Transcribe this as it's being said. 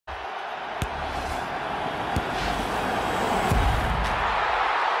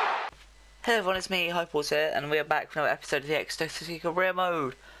Hello everyone, it's me, Hypers here, and we are back for another episode of the Exeter career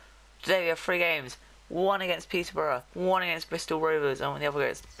mode. Today we have 3 games, one against Peterborough, one against Bristol Rovers, and the other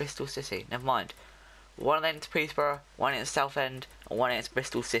against Bristol City. Never mind. One against Peterborough, one against Southend, and one against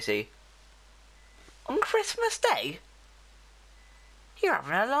Bristol City. On Christmas Day? You're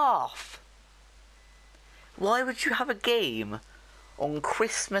having a laugh. Why would you have a game on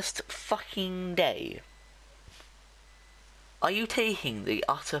Christmas fucking Day? Are you taking the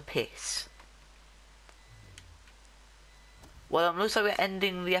utter piss? Well, it looks like we're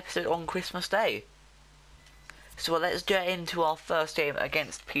ending the episode on Christmas Day. So let's get into our first game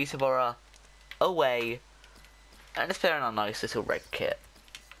against Peterborough away. And let's put on our nice little red kit.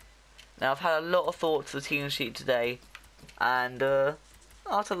 Now, I've had a lot of thought to the team sheet today. And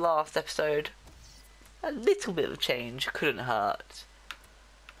after last episode, a little bit of change couldn't hurt.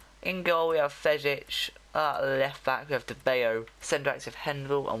 In goal we have Fejic. Left back we have De Bayo. Centre backs have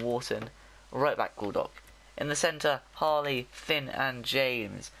Henville and Wharton. Right back Guldock. In the centre, Harley, Finn and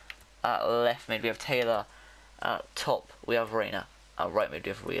James. At left mid we have Taylor. At top we have Rayner. At right mid we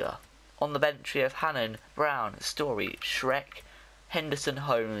have Wheeler. On the bench we have Hannon, Brown, Story, Shrek, Henderson,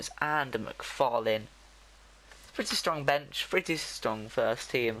 Holmes and McFarlane. Pretty strong bench, pretty strong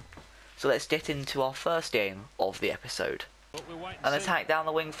first team. So let's get into our first game of the episode. An attack down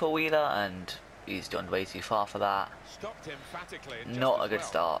the wing for Wheeler, and he's gone way too far for that. Not a good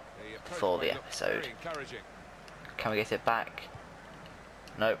start for the episode. Can we get it back?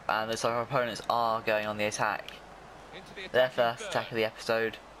 Nope, and looks like our opponents are going on the attack. Their first attack of the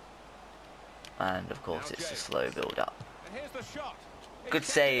episode. And of course it's a slow build up. Good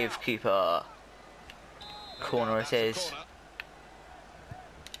save, keeper. Corner it is.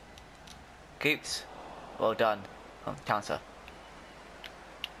 Keeps. Well done. Counter.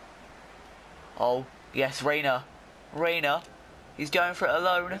 Oh, yes, Rayner. Rayner. He's going for it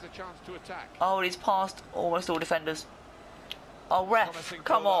alone. Oh, he's passed almost all defenders. Oh, ref,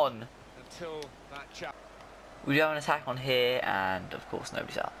 come on. We do have an attack on here, and of course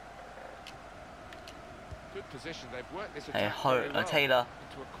nobody's up. Good position. They've worked this Hey, attack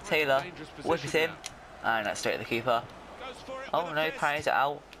Taylor, whip it in, and that's straight at the keeper. Oh no, parries it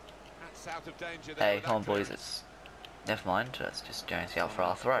out. Hey, come on boys, it's... Never mind, let's just go and see out for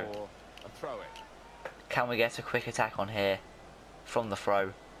our throw. Can we get a quick attack on here from the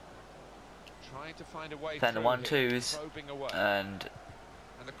throw? Then the 1-2s, and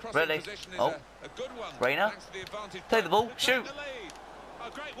really? Oh, Rayner, play the ball, shoot!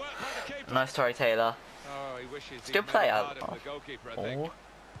 Nice try, Taylor. Still play out.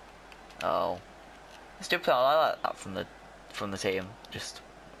 Oh, still play. I like that from the team. Just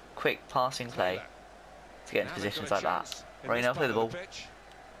quick passing play to get into positions like that. Rayner, play the ball.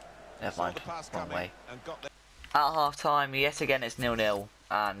 Never mind, wrong way. At half time, yet again it's 0-0,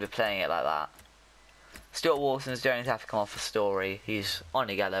 and we're playing it like that. Stuart Wharton's going to have to come off a Story. He's on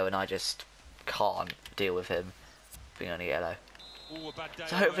a yellow, and I just can't deal with him being on a yellow.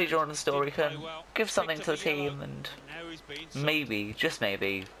 So hopefully Jordan Story can give something to the team, and maybe, just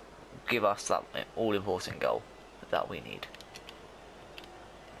maybe, give us that all-important goal that we need.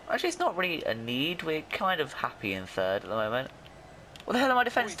 Actually, it's not really a need. We're kind of happy in third at the moment. What the hell am my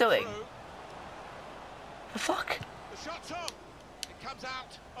defence doing? The fuck? The shot's on. It comes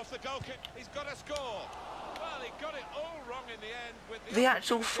out off the goalkeeper. He's got to score. Well, he got it all wrong in the end. With the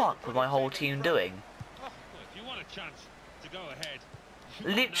actual fuck was my whole team doing? If you want a chance to go ahead.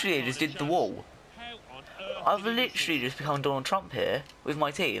 Literally just did the wall. I've literally just become Donald Trump here with my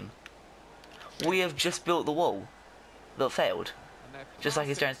team. We have just built the wall that failed. Just like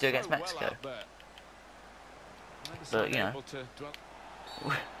he's trying to do against Mexico. But, you know.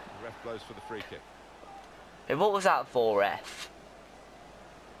 Ref blows for the free kick. Hey, what was that for, ref?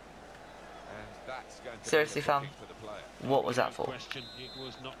 Seriously, fam? What was that for? It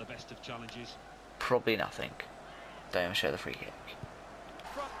was not the best of challenges. Probably nothing. Don't even show the free kick.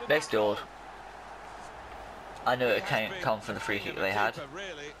 They scored. I knew it came from the free kick they had.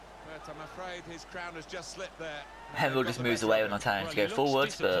 Henville just moves away when I'm trying to go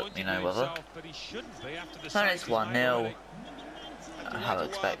forwards, but you know whether. And it's 1-0. How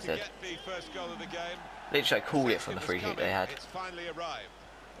expected. Literally I called it from the free kick they had.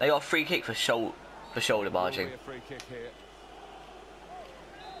 They got a free kick for shoulder barging.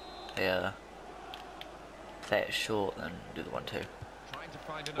 Yeah. Play it short and do the 1-2.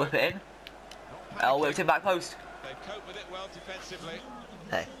 Whip it in. Oh, whipped in back post.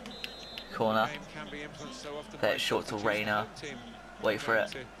 Hey. Corner. Play it short to Rayner. Wait for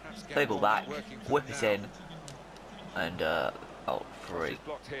it. Play ball back. Whip it in. And, oh, free.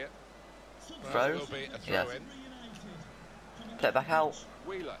 Throw? Yeah. Play it back out.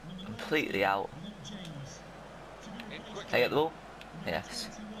 Wheeler. Completely out. In quickly. Hey, get the ball? Yes.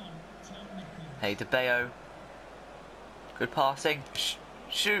 Hey, De Bayo. Good passing.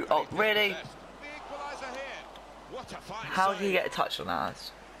 Shoot. Oh, really? The equaliser here. What a fine How did he save. get a touch on that?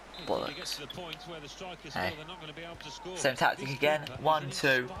 That's bollocks. Hey. Same tactic again.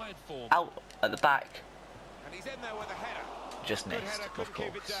 1-2. Out at the back. And he's in there with a header. Just Good missed, header, of couldn't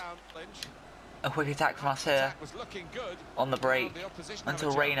keep it course. down, Lynch. A quick attack from us here. Attack was looking good. On the break. The opposition have a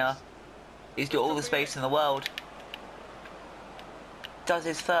Until Rayner. chance. He's got all the space in the world. Does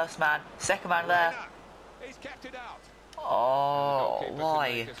his first man. Second man there. Rayner. He's kept it out. Oh, The goalkeeper why?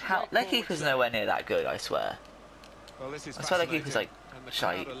 can make a How? Their straightforward keeper's save. nowhere near that good, I swear. Well, this is I swear their keeper's fascinating, like and the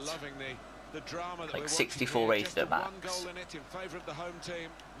shite. crowd are loving the drama that Like we're 64 watching here. rated Just at the one max. goal in it in favour of the home team.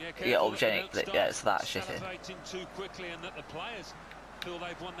 Yeah, Obgenic, yeah, it's that shit. Too quickly, and that the players feel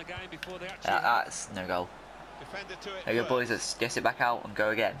they've won the game before they actually That's no goal. Defender to it. There you go, boys. Let's get it back out and go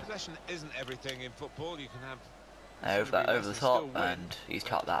again. Possession isn't everything in football. You can have Over the top, and he's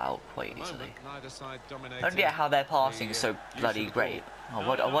cut that out quite At the easily. moment, neither side I dominating. don't get how their passing is so bloody great. Oh,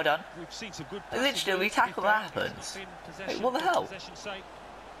 well done. We've seen some good Literally, we tackle that happens. Wait, what the hell?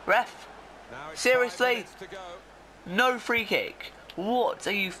 Ref, Now it's seriously? 5 minutes to go. no free kick. What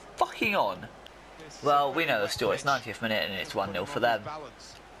are you fucking on? This Well, we know the score. It's 90th minute and it's 1-0 for them.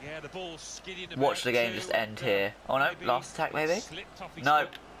 Balance. Yeah, the ball's skidding Watch the about game too, just end and, here. Oh no, last attack maybe? slipped off his No, foot.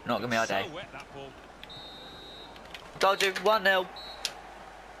 not gonna be our day. So wet, that ball. Told you, 1-0.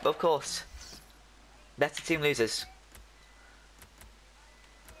 Of course. Better team loses.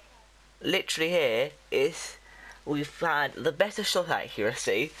 Literally here is we've had the better shot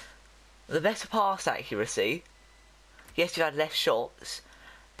accuracy, the better pass accuracy. Yes, we've had less shots,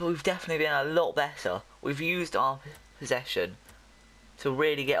 but we've definitely been a lot better. We've used our possession to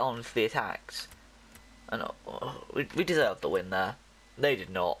really get on for the attacks. And we deserved the win there. They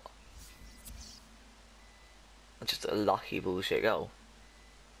did not. Just a lucky bullshit goal.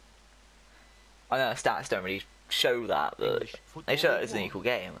 I know stats don't really show that, but they show it as an equal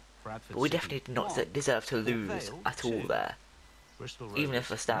game. But we definitely did not deserve to lose at all there. Even if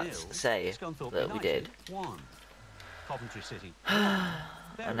the stats say that we did.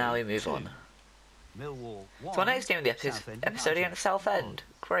 And now we move on. So our next game of the episode against Southend.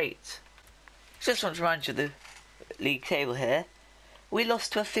 Great. Just want to remind you of the league table here. We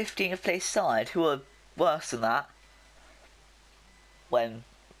lost to a 15th place side who were worse than that when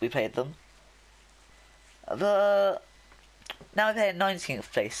we played them. Now we play a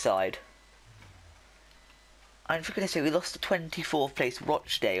 19th place side. And for goodness sake, we lost to 24th place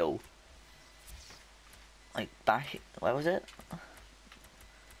Rochdale. Like back, where was it?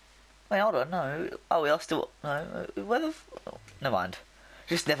 Wait, hold on, no. Oh, we lost to, no, where the, oh, never mind.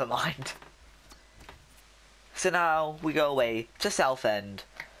 Just never mind. So now we go away to Southend.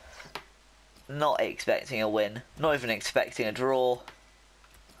 Not expecting a win, not even expecting a draw.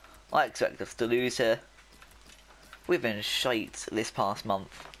 I expect us to lose here. We've been shite this past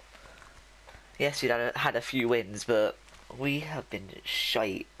month. Yes, we've had a few wins, but we have been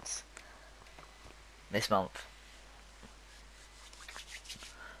shite this month.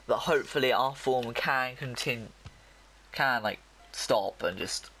 But hopefully our form can continue, like stop and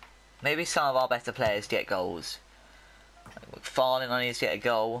just maybe some of our better players get goals. Like McFarlane, I need to get a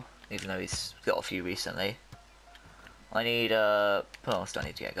goal, even though he's got a few recently. I need who else do I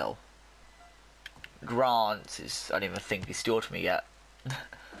need to get a goal? Grant is, I don't even think he's scored for me yet.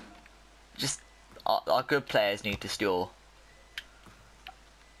 Just our good players need to score.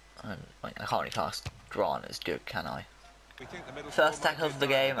 And I can't really cast Grant as good, can I? First tackle of the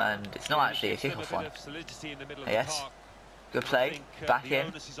game, and it's not actually a kickoff one. Yes, good play, back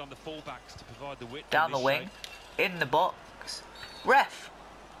in, down the wing, in the box, ref!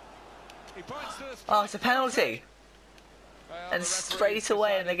 Oh, it's a penalty! And straight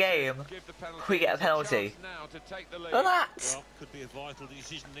away in the game, we get a penalty. Look at that!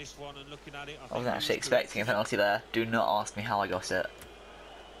 I wasn't actually expecting a penalty there. Do not ask me how I got it.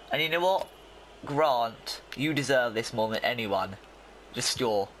 And you know what? Grant, you deserve this more than anyone. Just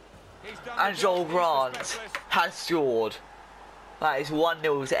score. And Joel Grant has scored. That is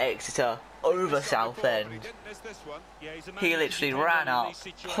 1-0 to Exeter over Southend. He literally ran up,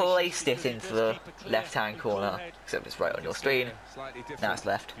 placed it into the left-hand corner, except it's right on your screen. Now it's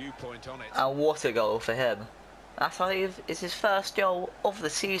left. And what a goal for him. That's I believe is his first goal of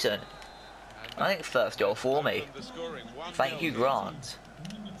the season. I think first goal for me. Thank you, Grant.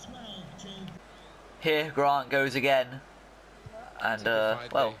 Here Grant goes again, and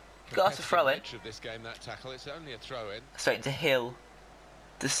well, got us a throw in. Straight into Hill,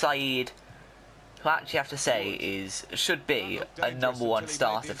 to Saeed, who I actually have to say should be a #1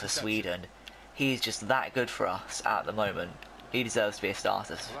 starter for Sweden. He's just that good for us at the moment. He deserves to be a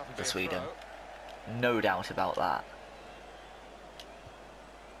starter for Sweden. No doubt about that.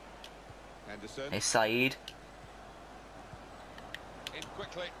 Hey, Saeed. In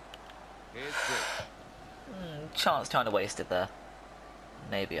quickly. Here's Chance kind of wasted there.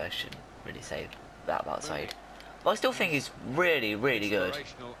 Maybe I shouldn't really say that about Saeed. But I still think he's really, really good.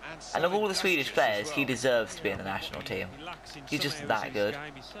 And of all the Swedish players, he deserves to be in the national team. He's just that good.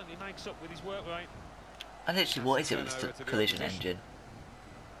 And literally, what is it with this collision engine?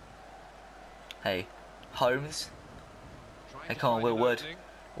 Hey, Holmes. Hey, come on, Will Wood.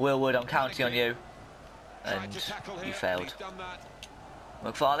 Will Wood, I'm counting on you. And you failed.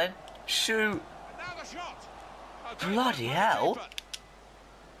 McFarlane, shoot! Bloody hell!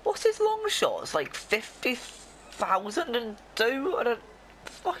 What's his long shot? It's like 50,002? I don't...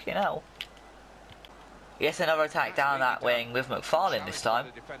 Fucking hell. Yes, another attack down that wing with McFarlane this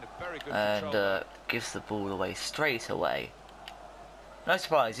time. And gives the ball away straight away. No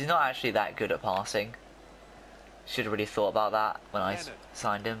surprise, he's not actually that good at passing. Should have really thought about that when I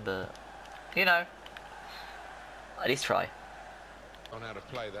signed him, but... You know. At least try.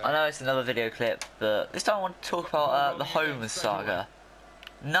 I know it's another video clip, but this time I want to talk about the Holmes saga.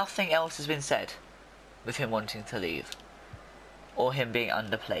 Nothing else has been said with him wanting to leave. Or him being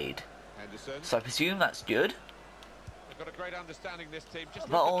underplayed. So I presume that's good.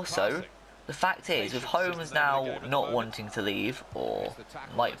 But also, the fact is, with Holmes now not wanting to leave, or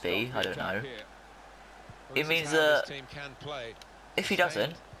might be, I don't know, it means that if he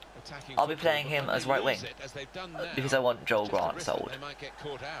doesn't, I'll be playing him as right wing, because I want Joel Grant sold.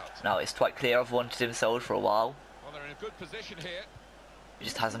 Now it's quite clear I've wanted him sold for a while. He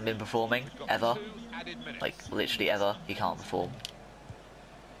just hasn't been performing, ever. Like, literally ever, he can't perform.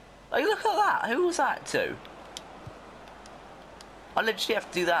 Like, look at that, who was that to? I literally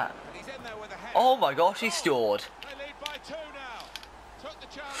have to do that. Oh my gosh, he scored.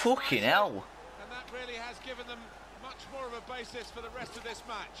 Fucking hell. And that really has given them much more of a basis for the rest of this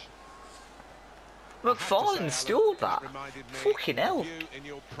match. McFarlane scored that. Fucking hell.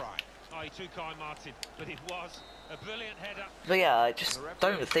 Oh, too kind, Martin, but it was a brilliant header. But yeah, I just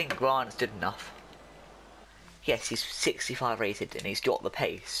don't think Grant's good enough. Yes, he's 65 rated and he's got the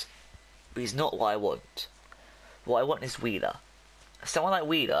pace, but he's not what I want. What I want is Wheeler. Someone like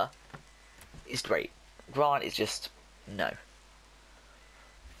Wheeler is great. Grant is just no.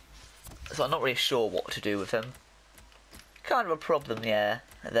 So I'm not really sure what to do with him. Kind of a problem, yeah,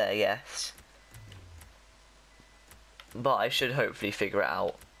 there, yes. But I should hopefully figure it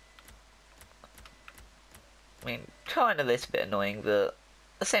out. I mean, kind of this bit annoying, but at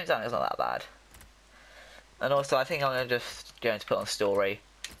the same time it's not that bad. And also I think I'm just going to put on Story.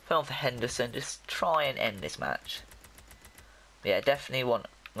 Put on for Henderson, just try and end this match. Yeah, definitely want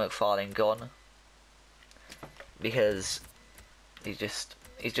McFarlane gone. Because he's just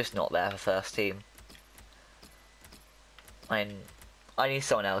not there for first team. I need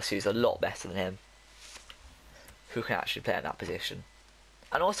someone else who's a lot better than him, who can actually play in that position.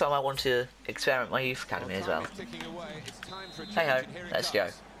 And also I might want to experiment my youth academy as well. Hey ho, let's go.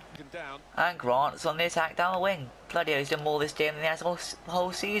 And Grant's on the attack down the wing. Bloody hell, he's done more this game than he has the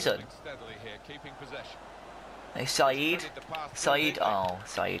whole season. Hey, Saeed. Saeed, oh,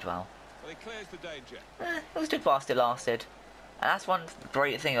 Saeed, wow. It was good whilst it lasted. And that's one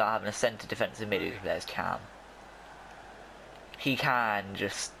great thing about having a centre defensive mid who plays Cam. He can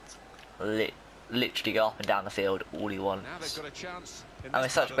just literally go up and down the field all he wants. And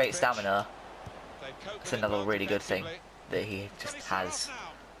with such great stamina, it's another really good thing that he just has.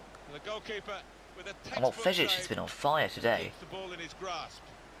 And what Fejic has been on fire today.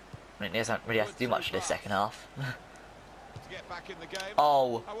 I mean, he doesn't really have to do much in the second half.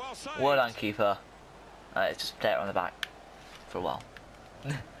 Oh, well done, keeper. Let's just play it on the back for a while.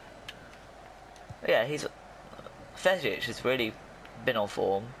 Yeah, Fejic has really been on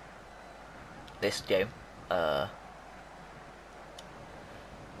form this game.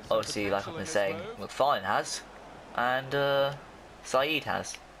 Obviously, like I've been saying, McFarlane has, and Saeed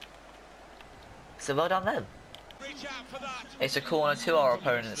has. So well done them. It's a corner to our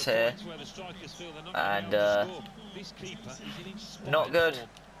opponents here, and not good.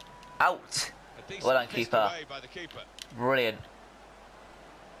 Out. Well done, keeper. Brilliant.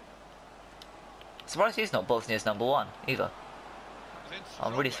 Surprised he's not Bosnia's #1 either.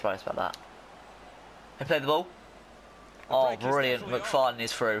 I'm really surprised about that. He played the ball. Oh, brilliant. McFarlane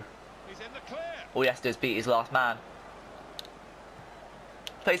is through. All he has to do is beat his last man.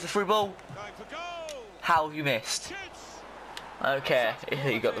 Plays the through ball. How have you missed? Okay,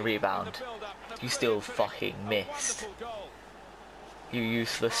 he got the rebound. You still fucking missed. You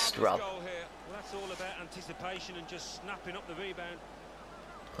useless scrub. Well, that's all about anticipation and just snapping up the rebound.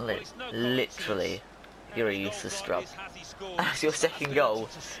 Literally, you're a useless scrub. That's your second goal.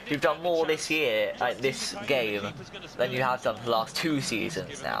 You've done more this year, like this game, than you have done for the last 2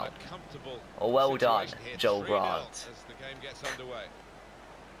 seasons now. Oh, well done, Joel Grant.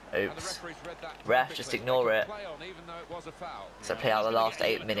 Oops. Ref, just ignore it. So play out the last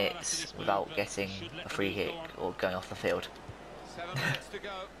 8 minutes without getting a free kick or going off the field.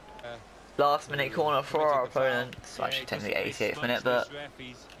 Last minute corner for our opponent. So actually technically 88th minute, but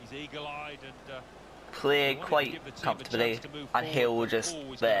cleared quite comfortably, and Hill just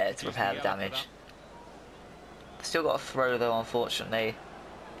there to repair the damage. Still got a throw though, unfortunately.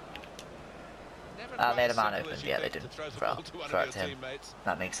 They had a man open. Yeah, they didn't throw it to him.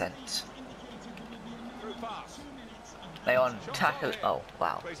 That makes sense. They on tackle. Oh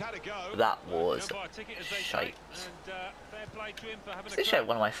wow, that was shite. This is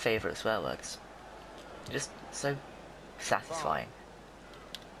one of my favourite swear words. Just so satisfying.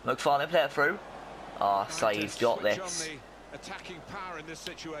 McFarlane play it through. Ah, oh, Saeed's got this.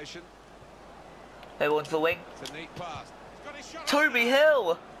 They want to the wing. Toby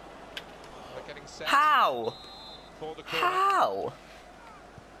Hill. How? How?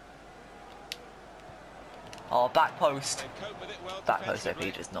 Oh, back post. Back post OP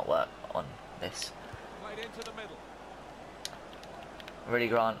does not work on this. Really,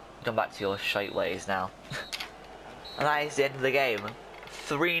 Grant, come back to your shite ways now. And that is the end of the game.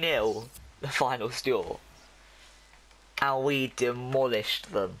 3-0, the final score. And we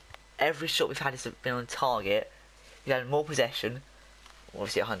demolished them. Every shot we've had has been on target. We've had more possession.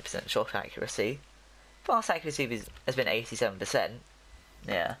 Obviously 100% shot accuracy. Pass accuracy has been 87%.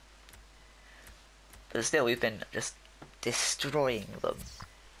 Yeah. But still, we've been just destroying them.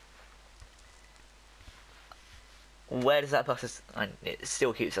 Where does that put us? I mean, it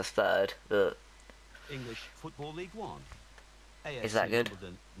still keeps us third. The English Football League 1. Is that good?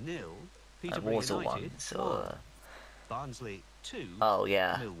 Nil. Walsall 1. So. Barnsley 2. Oh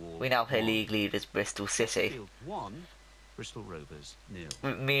yeah. We now play league leaders Bristol City. 1. Bristol Rovers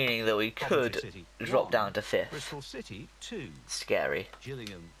 0. Meaning that we could drop down to 5th. Bristol City 2. Scary.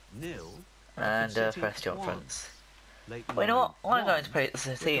 Gillingham 0. And press conference. Well, you know what? I'm going to play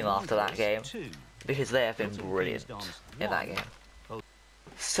the team after that game because they have been brilliant in that game.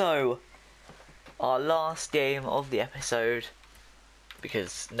 So, our last game of the episode,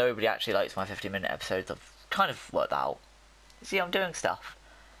 because nobody actually likes my 50-minute episodes, I've kind of worked out. See, I'm doing stuff,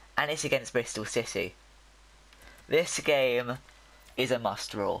 and it's against Bristol City. This game is a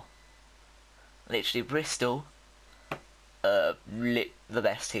must-draw. Literally, Bristol, the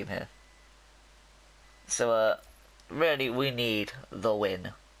best team here. So, really, we need the win,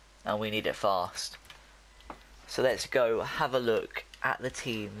 and we need it fast. So let's go have a look at the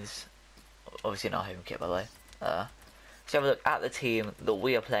teams. Obviously not home kit, by the way. Let's have a look at the team that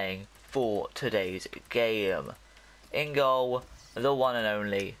we are playing for today's game. In goal, the one and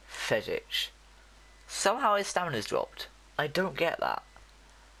only Fejic. Somehow his stamina's dropped. I don't get that.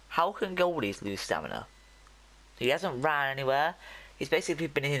 How can goalies lose stamina? He hasn't ran anywhere. He's basically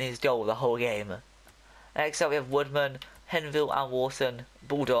been in his goal the whole game. Next up we have Woodman, Henville and Wharton,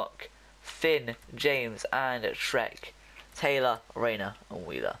 Baldock, Finn, James and Shrek, Taylor, Rayner and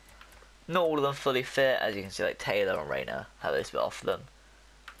Wheeler. Not all of them fully fit, as you can see, like Taylor and Rayner have this bit off them.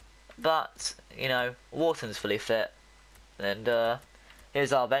 But, you know, Wharton's fully fit. And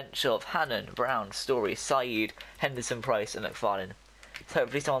here's our bench of Hannon, Brown, Story, Saeed, Henderson, Price and McFarlane. So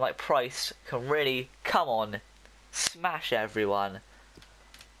hopefully someone like Price can really come on, smash everyone,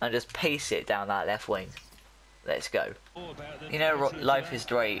 and just pace it down that left wing. Let's go. You know, life is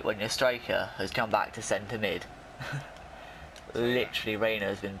great when your striker has come back to centre mid. Literally, Rayner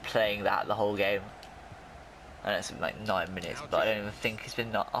has been playing that the whole game. And it's been like 9 minutes, but I don't even think it's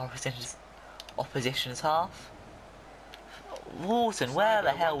been our opposition's half. Wharton, where the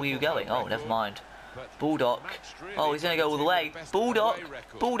hell were you going? Oh, never mind. Baldock. Oh, he's going to go all the way. Baldock.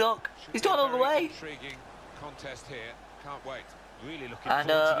 Baldock. He's gone all the way. And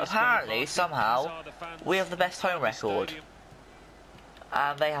apparently, somehow, we have the best home record.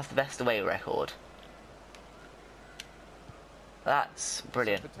 And they have the best away record. That's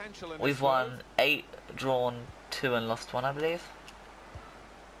brilliant. We've won 8, drawn 2 and lost 1, I believe.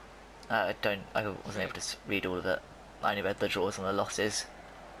 I wasn't able to read all of it. I only read the draws and the losses.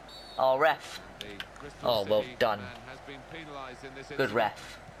 Oh, ref. Oh, well done. Good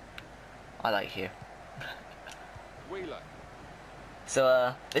ref. I like you.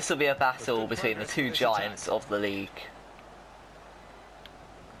 So, this will be a battle between the two giants of the league.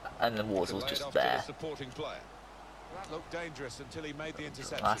 and the Wars was just there. That looked dangerous until he made the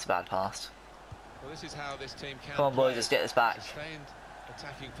interception. That's a bad pass. Well, this is how this team can Come on, boys, play. let's get this back. Sustained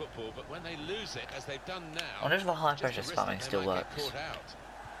attacking football, but when they lose it, as they've done now, I wonder if the high just a pressure risk spamming that they still might get works. caught out.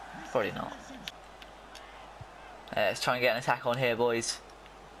 Probably not. Let's try and get an attack on here, boys.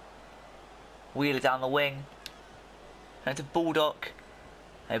 Wheeler down the wing. Going to Bulldog.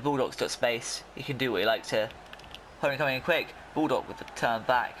 Hey, Bulldog's got space. He can do what he likes here. Opponent coming in quick. Bulldog with the turn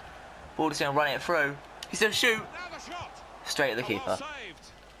back. Bulldog's going to run it through. He's going to shoot. Now the shot. Straight at the Oh, keeper. well saved.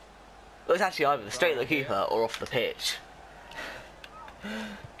 Well, it's actually either straight at the keeper or off the pitch.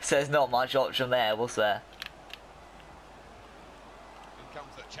 So there's not much option there, was there? In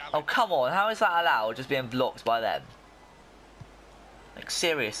comes the challenge. Oh, come on. How is that allowed, just being blocked by them? Like,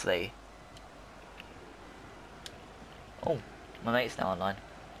 seriously. Oh, my mate's now online.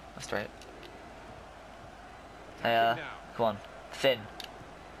 That's straight. Hey, Now. come on. Finn.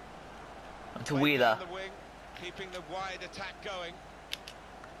 Onto Playing Wheeler. down the wing, keeping the wide attack going.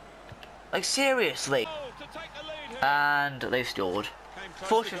 Like, seriously. Oh, to take the lead here. And they've scored. Came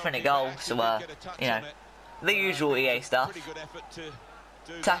close to 40th minute goalkeeper, goal, actually so, did get a touch you know, on it. the usual EA stuff. Pretty good effort to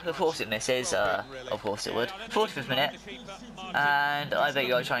do Tackle, that of course much. it misses, Well beaten, really. of course it would. 45th minute. And I bet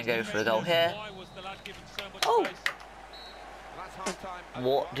you're trying to go for a goal here. Oh! That's half-time.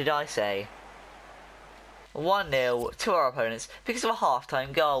 What did I say? 1-0 to our opponents because of a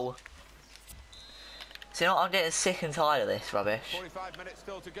half-time goal. So you know what, I'm getting sick and tired of this rubbish. 45 minutes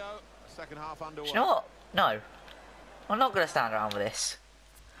still to go. Second half underway. Do you know what? No. I'm not going to stand around with this.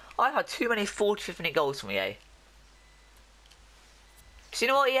 I've had too many 45th minute goals from EA. So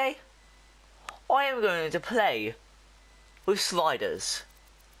you know what, EA? I am going to play with sliders.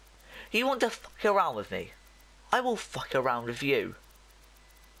 You want to fuck around with me? I will fuck around with you.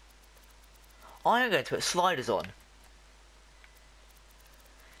 I am going to put sliders on.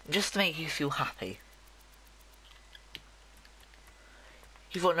 Just to make you feel happy.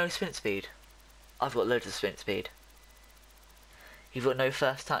 You've got no sprint speed. I've got loads of sprint speed. You've got no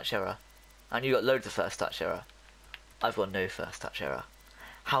first touch error. And you've got loads of first touch error. I've got no first touch error.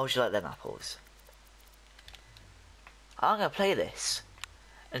 How would you like them apples? I'm going to play this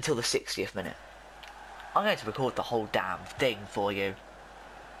until the 60th minute. I'm going to record the whole damn thing for you.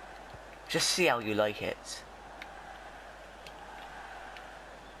 Just see how you like it.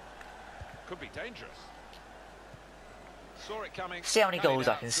 Could be dangerous. Saw it coming. See how many Carried goals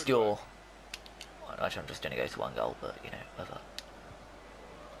I out. can Good score. work. Well, actually, I'm just going to go to one goal, but, you know, whatever.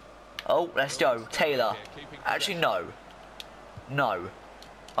 Oh, let's go. Taylor. Actually, no. No.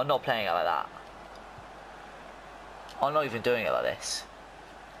 I'm not playing it like that. I'm not even doing it like this.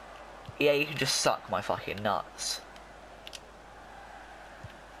 Yeah, you can just suck my fucking nuts.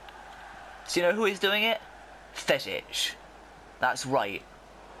 So you know who is doing it? Fezic. That's right.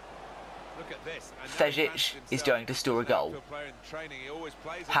 Look at this. And now he Fezic fancies is himself going to score a an goal. outfield player in training. He always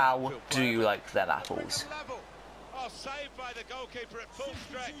plays as an How outfield do player. you like them Bring apples? them level. Oh, saved by the goalkeeper at full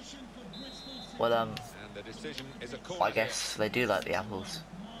stretch. Well, And the decision is a corner. I guess they do like the apples.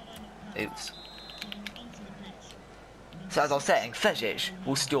 Oops. So as I was saying, Fezic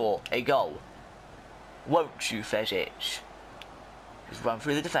will score a goal. Won't you, Fezic? Just run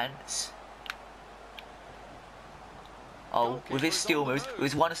through the defence. Oh, with his steal moves, with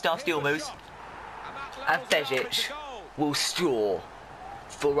his one-star steal moves, and Fezic will score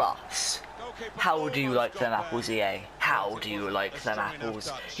for us. How do you like them apples, EA? How do you like them apples?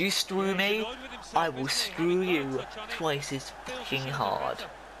 You screw me, I will screw you twice as fucking hard.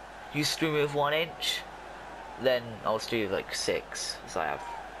 You screw me with 1 inch, then I'll screw you with like 6, so I have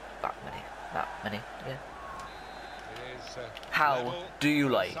that many, yeah. How do you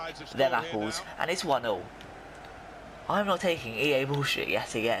like them apples? And it's 1-0. I'm not taking EA bullshit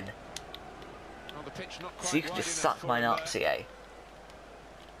yet again. So you can just suck my nuts, EA.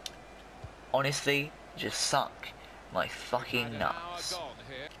 Honestly, just suck my fucking nuts.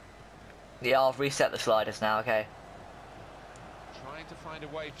 Yeah, I've reset the sliders now, okay? Trying to find a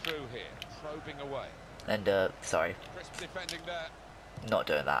way through here, probing away. And, sorry, Crisp defending there. not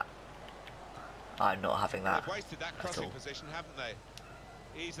doing that. I'm not having that They've wasted that at crossing all. position, haven't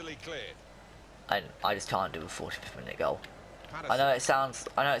they? Easily cleared. And I just can't do a 45th minute goal. Patterson.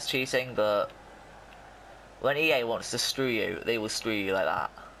 I know it's cheating, but when EA wants to screw you, they will screw you like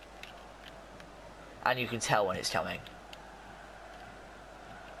that. And you can tell when it's coming.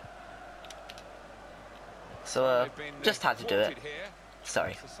 So, They've been, just had to do it. thwarted here.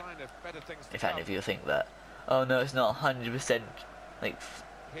 Sorry. It's a sign of better things to If any come. of you think that, oh no, it's not 100% like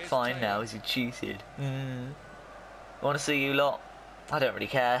Here's fine Taylor. now, as you cheated. Want to see you lot? I don't really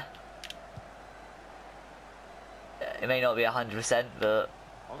care. It may not be 100%, but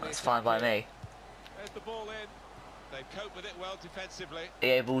That's fine by me. There's the ball in. They've coped with it well defensively.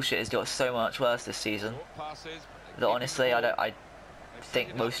 EA bullshit has got so much worse this season Short passes, that honestly I They've think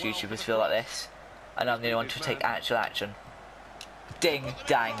set it most up well for YouTubers the feel like cross. this, and I'm the only one to take Man. actual action. Ding,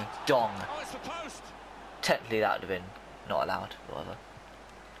 dang, dong. Oh, it's the post. Technically that would have been not allowed, but whatever.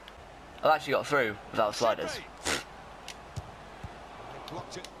 I've actually got through without sliders. They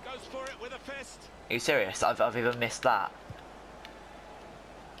blocked it. Goes for it with a fist. Are you serious? I've even missed that.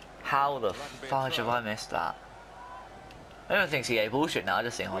 How the fudge have I missed that? I don't think it's EA bullshit now, I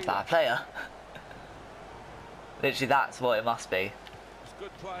just think I'm a bad player. Literally that's what it must be. It was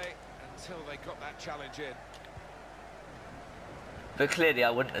good play until they got that challenge in. But clearly I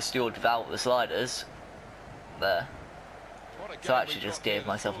wouldn't have scored without the sliders. There. What a So I game actually we've just got here. gave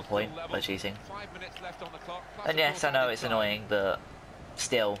myself a The score's point still by level. cheating. 5 minutes left on the clock. Plus, And of yes, course, I know added it's time. annoying, but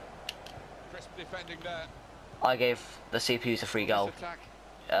still, Crisp defending there. I gave the CPUs a free goal This attack.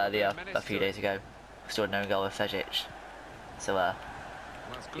 a few days ago. Still no goal with Fejic. So Well,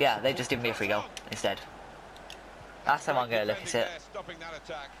 that's good yeah, they support. just give me a free goal instead. That's how I'm going to look at it. Defending there, stopping that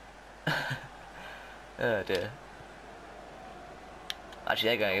attack. Oh dear. Actually,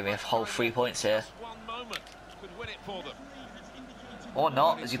 they're going to give me a whole 3 points here. Just one moment could win it for them. Or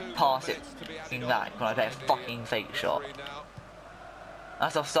not, Only as you 2 more pass it minutes to be added fucking on. back when I play a The fucking fake shot. referee now.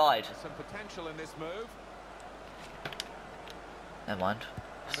 That's offside. There's some potential in this move. Never mind.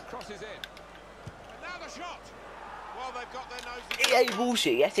 And the cross is in. And now the shot. Well, they've got their noses. EA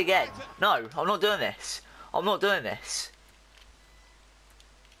bullshit yet again. No, I'm not doing this. I'm not doing this.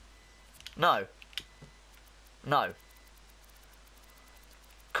 No. No.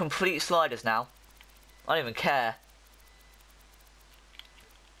 Complete sliders now. I don't even care.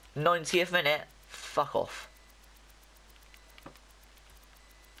 90th minute. Fuck off.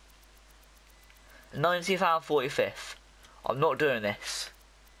 90th and 45th. I'm not doing this.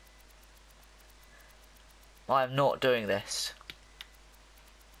 I am not doing this.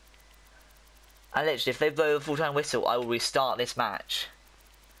 And literally, if they blow the full-time whistle, I will restart this match.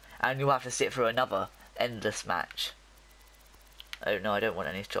 And you'll have to sit through another endless match. Oh no, I don't want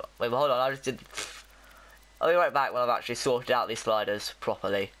any shot. Wait, but hold on, I just did... I'll be right back when I've actually sorted out these sliders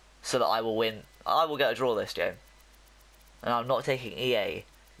properly. So that I will win. I will get a draw this game. And I'm not taking EA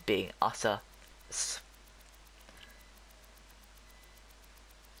being utter...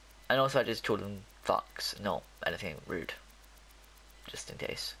 And also I just called them fucks, not anything rude. Just in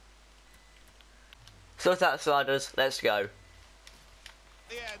case. Sort out sliders, let's go.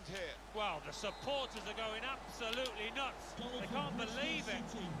 The end here. Well, the supporters are going absolutely nuts. They can't believe it.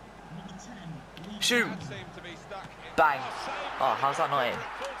 Shoot! That seemed to be stuck in. Bang. Oh, saved Oh, by how's that not in?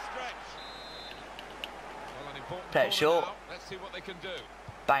 full stretch. Well, an important Play it corner short. now. Let's see what they can do.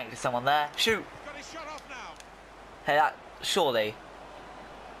 Bang to someone there. Shoot! He's got his shot off now. Hey, that surely.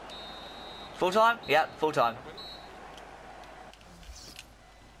 Full time? Yep, full time.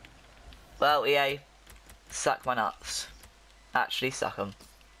 Well, EA, suck my nuts. Actually, suck them.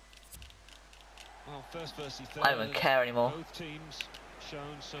 Well, first, I don't even care anymore. Both teams shown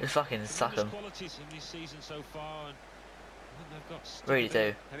some Just fucking suck tremendous 'em. qualities in this season so far, and they've got Really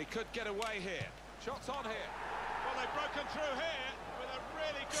do. And he could get away here. Shots on here. Well, they've broken through here with a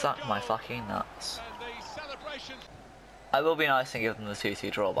really good Suck my goal. fucking nuts. And the celebrations. I will be nice and give them the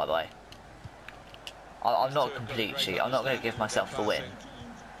 2-2 draw, by the way. I'm not a complete cheat. I'm not going to give myself the win.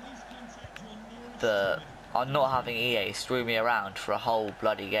 But I'm not having EA screw me around for a whole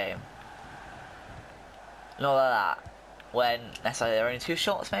bloody game. Not like that. When necessarily there are only 2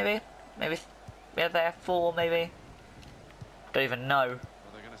 shots, maybe? Maybe they have 4, maybe? Don't even know. Well,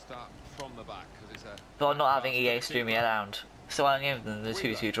 they're going to start from the back because it's a. But I'm not having EA screw me around. So I'm giving them the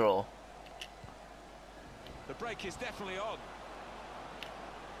 2-2 draw. The break is definitely on.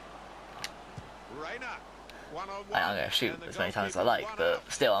 Rayner. One-on-one. I'm going to shoot And the as many times as I goalkeeper like, one but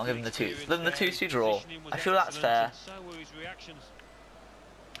out. still, I'm giving the 2-2 draw. I feel that's fair. So were his reactions.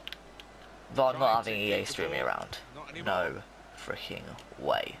 But I'm not Trying having to EA keep the screw me ball. around. Not anymore. No freaking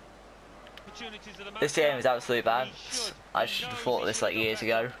way. Opportunities of the This match game is absolutely bad. He I should have thought of this like years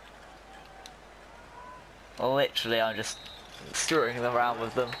ago. Literally, I'm just screwing them around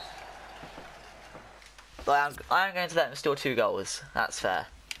with them. But I am going to let them score 2 goals. That's fair.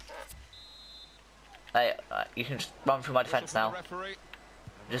 Hey, you can just run through my defence now.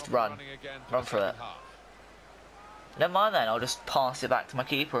 Just run. Run through it. Never mind then, I'll just pass it back to my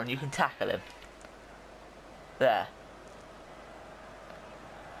keeper and you can tackle him. There.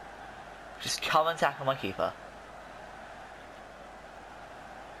 Just come and tackle my keeper.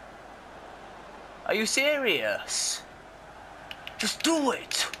 Are you serious? Just do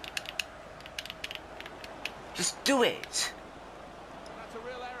it! Just do it! That's a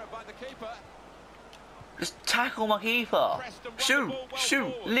real behind the keeper. Just tackle my keeper. Pressed and won the Shoot, ball well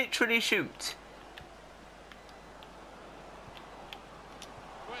shoot, forward. literally shoot.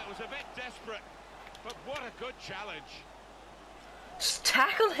 Well, it was a bit desperate, but what a good challenge. Just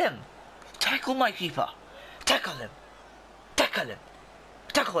tackle him. Tackle my keeper. Tackle him. Tackle him.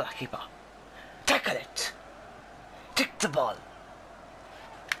 Tackle that keeper. Tackle it. Take the ball.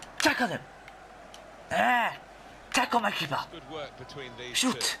 Tackle him. Ah. Tackle my keeper. Good work between these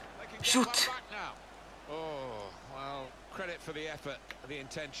Shoot. two. They can get Shoot. one back now. Oh, well, credit for the effort, the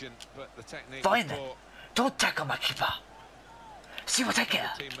intention, but the technique Fine was then. poor. Don't tackle my keeper. See what I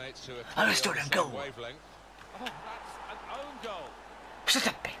get. Teammates who are I clearly restored on him the same goal. wavelength. Oh, that's an own goal. Shut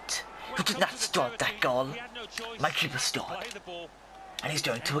up, mate. When You it did comes not to the start that territory, goal. he had no choice My keeper but to stole play it. the ball. And he's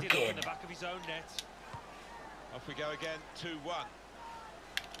going to Ended up in again. the back of his own net. Off we go again, 2-1.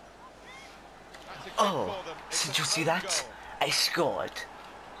 That's a kick Oh, for them. It's did an you see own that? goal. I scored.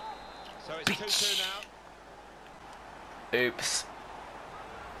 So it's Bitch. 2-2 now. Oops.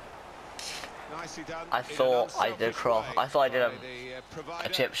 Nicely done. I in an thought I did a unselfish cross. way I thought I did by a the, provider,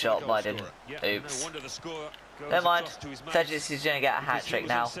 chip the shot, goal but I didn't. scorer. Yeah, Oops. no wonder the score goes Never mind. across to his mates, Fedges is going to get a hat because he trick was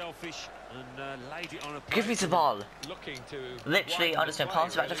now. unselfish and, laid it on a Give me plate. the ball. Looking to Literally, widen I'm the just going to play,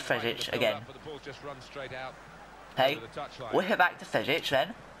 pass it back to really, widen Fedgic the again. build-up, but the ball's just run straight out Hey, over the touchline. whip it back to Fedgic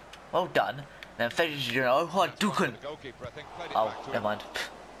then. Well done. Then Fedgic is going to, oh, That's Dukin. fine for the goalkeeper, I think. Played it Oh, back to never him. mind.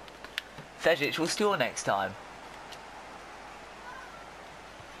 Fedgic will score next time.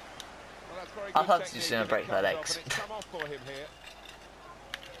 Well, that's very I good thought he was technique gonna if it break my comes legs. off, and it's come off for him here.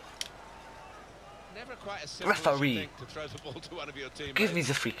 Never quite as simple Referee. as you think to throw the ball to one of your teammates. Give me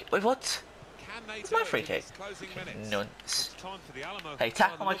the free kick. Wait, what? Can they It's do my it free in kick. these closing minutes? Nonce. It's time for the Alamo. Hey, By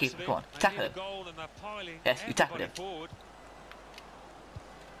tackle the my looks keeper, of it, come on, they tackle need a him. goal and they're piling Yes, you tackled everybody him. forward.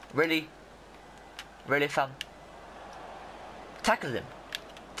 Really? Really, fam? Tackle him.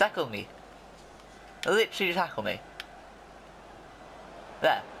 Tackle me. Literally tackle me.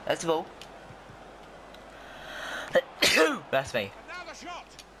 There. That's the ball. That's me. And now the shot.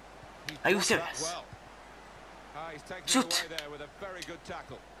 He Are you blocked that serious? well. He's taken Shoot. it away there with a very good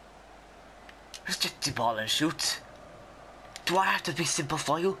tackle. Just get the ball and shoot. Do I have to be simple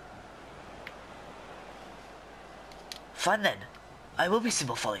for you? Fine then. I will be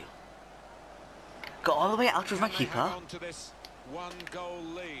simple for you. Go all the way out with my Can they hang keeper. on to this one-goal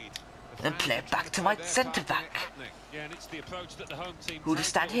lead? The Then fans play are it trying back to to play my their centre part in it back. happening. Yeah, and it's the approach that the home team Who to take.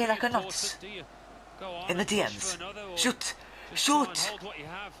 stand Well, here do like a you force nut? it? Do you go on In the and push DMs. for another, or Shoot. just try and Shoot. hold what you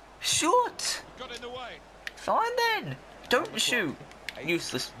have? Shoot. Got in the way. Fine then. Don't shoot.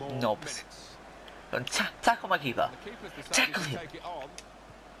 Useless More knobs. minutes. Don't tackle my keeper. The keeper's decided Tackle to him. take it on.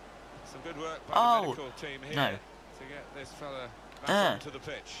 Some good work by Oh, the medical team here no. to get this fella back onto the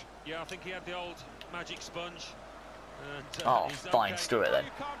pitch. Yeah, I think he had the old magic sponge. And, Oh, he's fine. okay. Screw it Oh, then.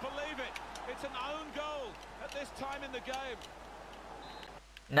 you can't believe it. It's an own goal at this time in the game.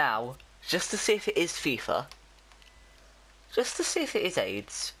 Now, just to see if it is FIFA. Just to see if it is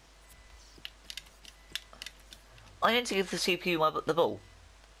AIDS. I need to give the CPU the ball.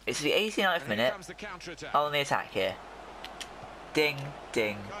 It's the 89th And here minute. comes the counter-attack. I'm on the attack here. Ding,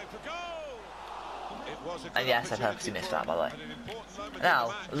 ding. Going for goal. It was a good And yes, I opportunity purposely missed for that, by the way. him, and an important moment in Now,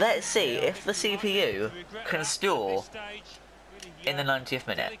 the match. let's see Yeah, if the I think we CPU regret can that store at this stage. Really, in the 90th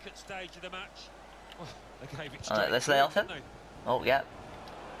minute. delicate stage of the match. Well, they gave it Alright, straight let's through, lay off him. didn't Oh, yeah.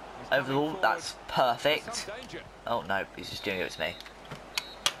 He's Over the coming wall. forward That's with perfect. some danger. Oh, no. He's just doing it to me.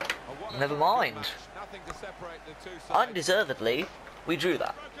 Oh, what a Never very good mind. match. Nothing to separate the two sides. Undeservedly, we drew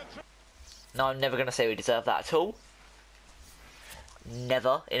that. Broken through. No, I'm never going to say we deserve that at all.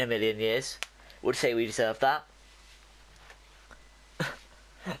 Never in a million years would say we deserve that.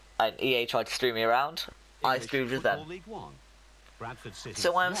 And EA tried to screw me around. I English screwed with Football them. League One. Bradford City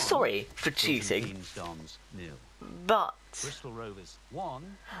So I'm 1, sorry for Milton cheating, Keynes Dons 0. but Bristol Rovers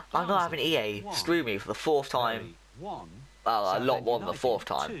 1. I'm not having EA 1. screw me for the fourth time. Bury 1. Well, a lot Southend more than the United fourth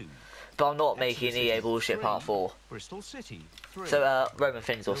time. 2. But I'm not Exeter making City EA bullshit 3. part 4. Bristol City 3. So Roman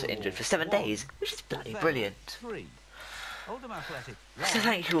Finn's also Millwall injured for 7 1. days, which is bloody Vale brilliant. 3. Oldham Athletic So 1.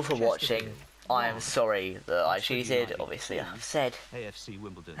 thank you all for watching. Chesterfield I am 1. sorry that I Oxford cheated, United obviously 2. I've said. AFC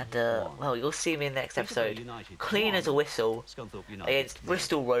Wimbledon And 1. well, you'll see me in the next Peterborough episode, United clean 1. as a whistle, Scunthorpe United against 0.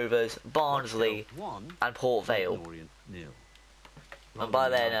 Bristol Rovers, Barnsley, Rochdale 1. and Port Vale. Leyton Orient 0. And by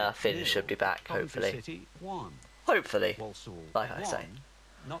then, Rotherham Finn United should be 0. back, Coventry hopefully. City 1. Hopefully. Walsall Like I 1. say.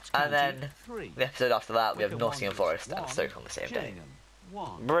 Notts And County then 3. The episode after that, we have Wycombe Nottingham Wanderers Forest and 1. Stoke on the same day. Gillingham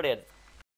 1. Brilliant.